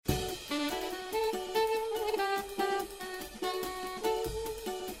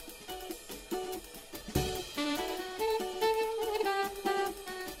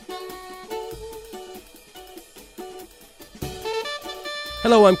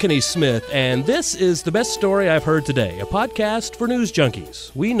Hello, I'm Kenny Smith, and this is The Best Story I've Heard Today, a podcast for news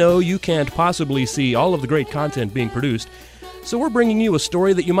junkies. We know you can't possibly see all of the great content being produced, so we're bringing you a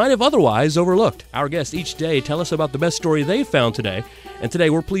story that you might have otherwise overlooked. Our guests each day tell us about the best story they found today, and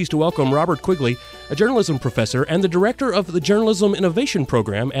today we're pleased to welcome Robert Quigley, a journalism professor and the director of the Journalism Innovation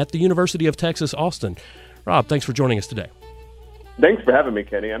Program at the University of Texas, Austin. Rob, thanks for joining us today. Thanks for having me,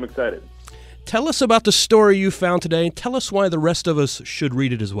 Kenny. I'm excited. Tell us about the story you found today. Tell us why the rest of us should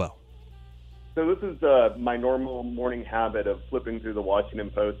read it as well. So this is my normal morning habit of flipping through the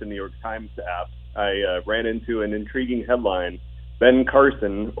Washington Post and New York Times app. I ran into an intriguing headline, Ben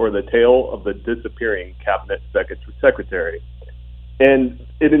Carson, or the Tale of the Disappearing Cabinet Secretary. And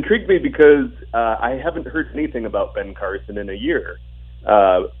it intrigued me because I haven't heard anything about Ben Carson in a year,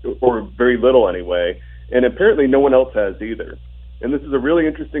 or very little anyway, and apparently no one else has either. And this is a really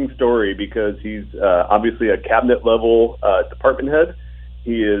interesting story because he's obviously a cabinet-level department head.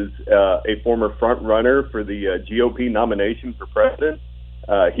 He is a former front-runner for the GOP nomination for president.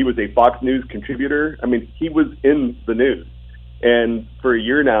 He was a Fox News contributor. I mean, he was in the news. And for a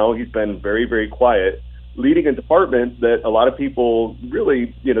year now, he's been very, very quiet, leading a department that a lot of people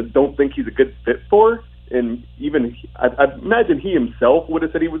really, don't think he's a good fit for. And even, I imagine he himself would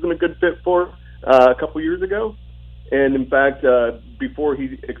have said he wasn't a good fit for a couple years ago. And in fact, before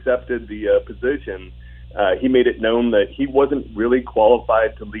he accepted the position, he made it known that he wasn't really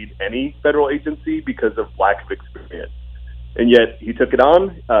qualified to lead any federal agency because of lack of experience. And yet he took it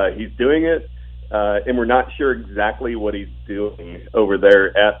on, he's doing it, and we're not sure exactly what he's doing over there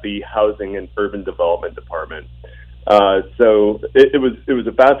at the Housing and Urban Development Department. So it was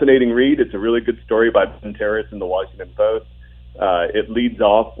a fascinating read. It's a really good story by Ben Terrace in the Washington Post. It leads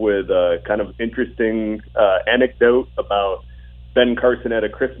off with a kind of interesting anecdote about Ben Carson at a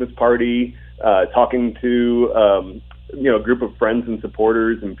Christmas party, talking to a group of friends and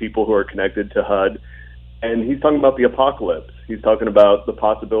supporters and people who are connected to HUD. And he's talking about the apocalypse. He's talking about the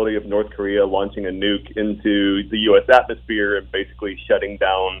possibility of North Korea launching a nuke into the U.S. atmosphere and basically shutting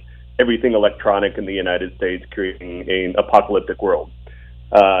down everything electronic in the United States, creating an apocalyptic world.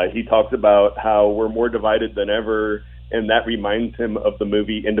 He talks about how we're more divided than ever, and that reminds him of the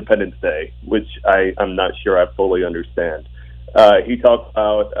movie Independence Day, which I'm not sure I fully understand. He talks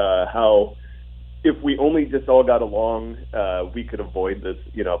about how if we only just all got along, we could avoid this,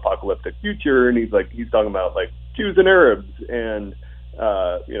 apocalyptic future. And he's talking about like Jews and Arabs and,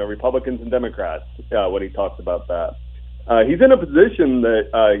 Republicans and Democrats when he talks about that. He's in a position that,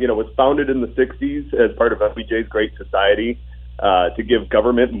 was founded in the 60s as part of FBJ's Great Society to give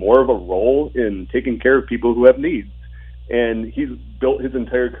government more of a role in taking care of people who have needs. And he's built his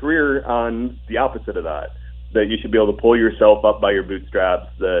entire career on the opposite of that you should be able to pull yourself up by your bootstraps,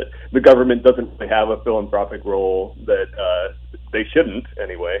 that the government doesn't really have a philanthropic role, that they shouldn't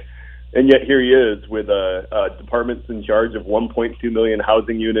anyway. And yet here he is with departments in charge of 1.2 million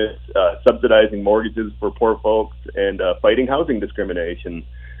housing units, subsidizing mortgages for poor folks, and fighting housing discrimination.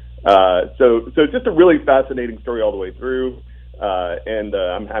 So just a really fascinating story all the way through. And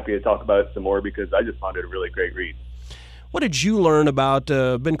I'm happy to talk about it some more because I just found it a really great read. What did you learn about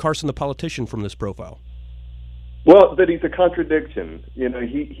Ben Carson, the politician, from this profile? Well, that he's a contradiction.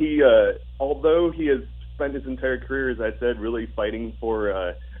 He although he has spent his entire career, as I said, really fighting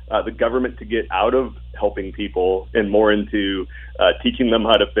for the government to get out of helping people and more into teaching them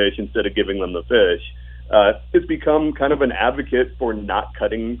how to fish instead of giving them the fish, has become kind of an advocate for not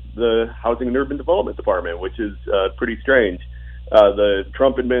cutting the Housing and Urban Development Department, which is pretty strange. The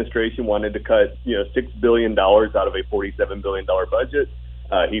Trump administration wanted to cut, $6 billion out of a $47 billion budget.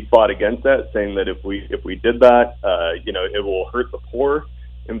 He fought against that, saying that if we did that, it will hurt the poor.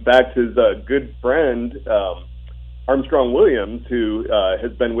 In fact, his good friend, Armstrong Williams, who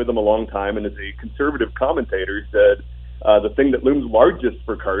has been with him a long time and is a conservative commentator, said the thing that looms largest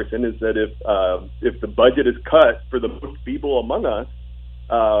for Carson is that if the budget is cut for the most feeble among us,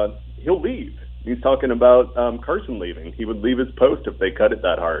 he'll leave. He's talking about Carson leaving. He would leave his post if they cut it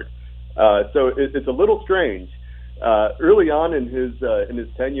that hard. So it's a little strange. Early on in his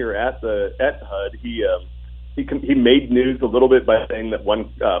tenure at HUD, he made news a little bit by saying that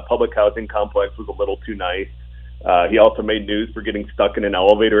one public housing complex was a little too nice. He also made news for getting stuck in an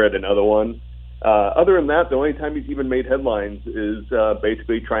elevator at another one. Other than that, the only time he's even made headlines is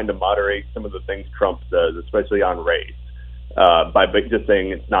basically trying to moderate some of the things Trump says, especially on race, by just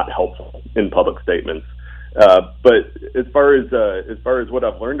saying it's not helpful in public statements. But as far as what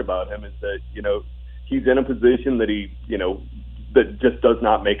I've learned about him is that he's in a position that that just does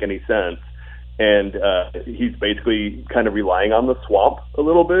not make any sense. And he's basically kind of relying on the swamp a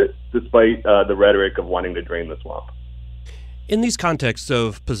little bit, despite the rhetoric of wanting to drain the swamp. In these contexts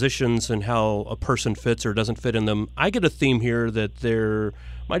of positions and how a person fits or doesn't fit in them, I get a theme here that there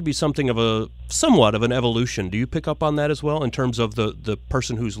might be somewhat of an evolution. Do you pick up on that as well in terms of the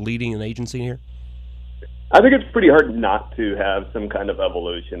person who's leading an agency here? I think it's pretty hard not to have some kind of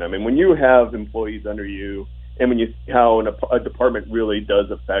evolution. I mean, when you have employees under you, and when you see how a department really does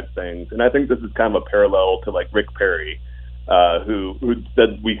affect things, and I think this is kind of a parallel to like Rick Perry, who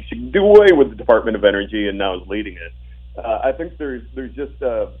said we should do away with the Department of Energy and now is leading it. I think there's just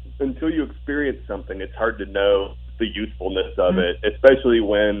until you experience something, it's hard to know the usefulness of it, especially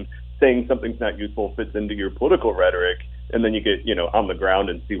when saying something's not useful fits into your political rhetoric, and then you get on the ground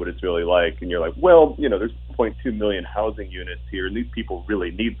and see what it's really like, and you're like, well, there's 1.2 million housing units here, and these people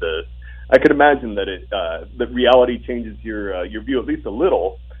really need this. I could imagine that that reality changes your view at least a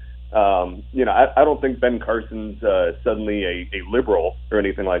little. I don't think Ben Carson's suddenly a liberal or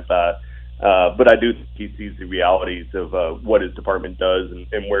anything like that, but I do think he sees the realities of what his department does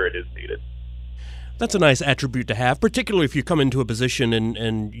and where it is needed. That's a nice attribute to have, particularly if you come into a position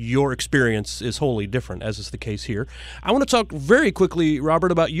and your experience is wholly different, as is the case here. I want to talk very quickly,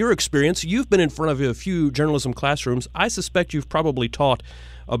 Robert, about your experience. You've been in front of a few journalism classrooms. I suspect you've probably taught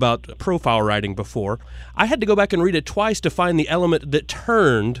about profile writing before. I had to go back and read it twice to find the element that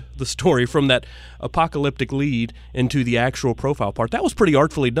turned the story from that apocalyptic lead into the actual profile part. That was pretty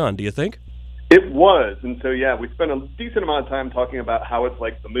artfully done, do you think? It was, and so we spent a decent amount of time talking about how it's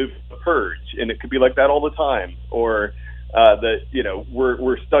like the movie The Purge, and it could be like that all the time, or that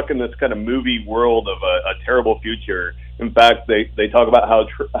we're stuck in this kind of movie world of a terrible future. In fact, they talk about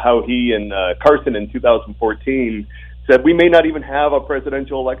how he and Carson in 2014 said we may not even have a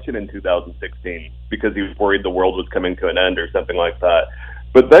presidential election in 2016 because he was worried the world was coming to an end or something like that.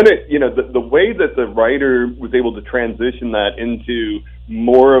 But then the way that the writer was able to transition that into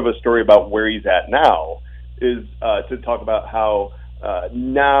more of a story about where he's at now is to talk about how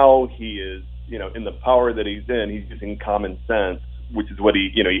now he is, in the power that he's in, he's using common sense, which is what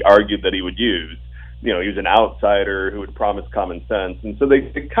he argued that he would use. He was an outsider who would promise common sense. And so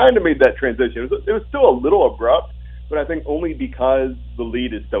they kind of made that transition. It was still a little abrupt, but I think only because the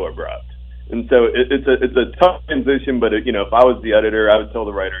lead is so abrupt. And so it's a tough transition, but if I was the editor, I would tell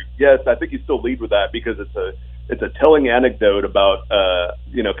the writer, yes, I think you still lead with that because it's a telling anecdote about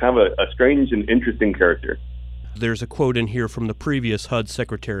kind of a strange and interesting character. There's a quote in here from the previous HUD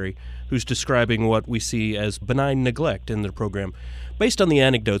secretary who's describing what we see as benign neglect in the program. Based on the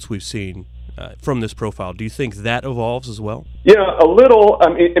anecdotes we've seen from this profile, do you think that evolves as well? Yeah, a little.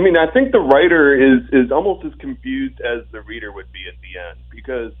 I mean, I think the writer is almost as confused as the reader would be at the end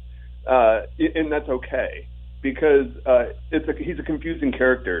because. And that's okay because he's a confusing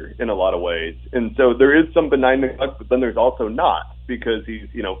character in a lot of ways, and so there is some benign neglect, but then there's also not because he's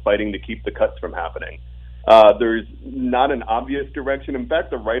fighting to keep the cuts from happening. There's not an obvious direction. In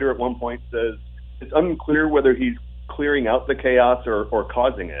fact, the writer at one point says it's unclear whether he's clearing out the chaos or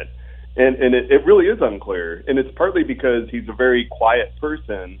causing it, and it really is unclear, and it's partly because he's a very quiet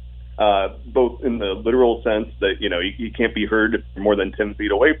person. Both in the literal sense that, he can't be heard more than 10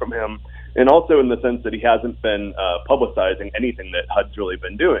 feet away from him, and also in the sense that he hasn't been publicizing anything that HUD's really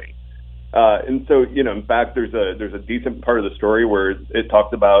been doing. And so, in fact, there's a decent part of the story where it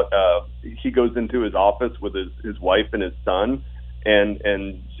talks about he goes into his office with his wife and his son,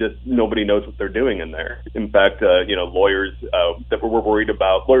 and just nobody knows what they're doing in there. In fact, lawyers that were worried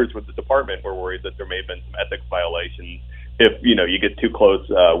about, lawyers with the department were worried that there may have been some ethics violations if you get too close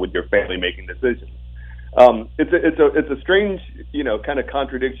with your family making decisions. It's a strange kind of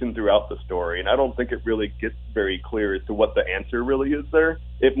contradiction throughout the story, and I don't think it really gets very clear as to what the answer really is there.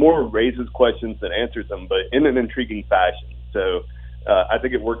 It more raises questions than answers them, but in an intriguing fashion. So I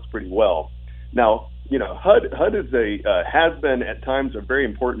think it works pretty well. Now, HUD is has been at times a very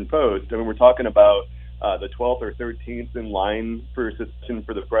important post. I mean, we're talking about the 12th or 13th in line for succession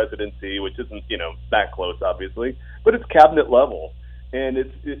for the presidency, which isn't, that close, obviously, but it's cabinet level. And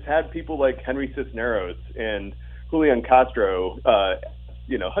it's had people like Henry Cisneros and Julian Castro,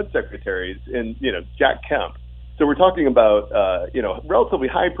 HUD secretaries, and, Jack Kemp. So we're talking about, relatively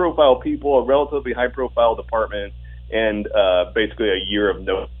high-profile people, a relatively high-profile department, and basically a year of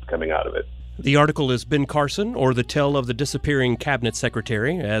notes coming out of it. The article is Ben Carson, or The Tale of the Disappearing Cabinet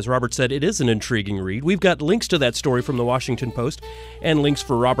Secretary. As Robert said, it is an intriguing read. We've got links to that story from the Washington Post and links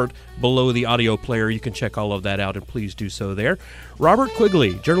for Robert below the audio player. You can check all of that out, and please do so there. Robert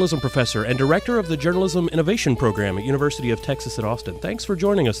Quigley, journalism professor and director of the Journalism Innovation Program at University of Texas at Austin. Thanks for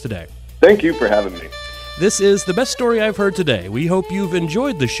joining us today. Thank you for having me. This is The Best Story I've Heard Today. We hope you've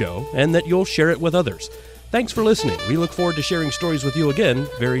enjoyed the show and that you'll share it with others. Thanks for listening. We look forward to sharing stories with you again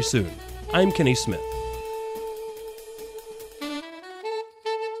very soon. I'm Kenny Smith.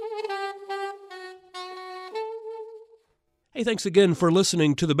 Hey, thanks again for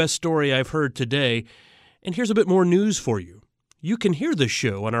listening to The Best Story I've Heard Today. And here's a bit more news for you. You can hear this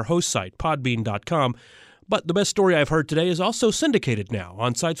show on our host site, podbean.com, but The Best Story I've Heard Today is also syndicated now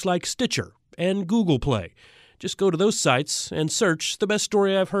on sites like Stitcher and Google Play. Just go to those sites and search The Best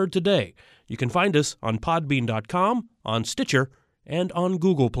Story I've Heard Today. You can find us on podbean.com, on Stitcher, and on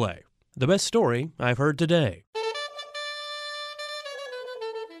Google Play. The Best Story I've Heard Today.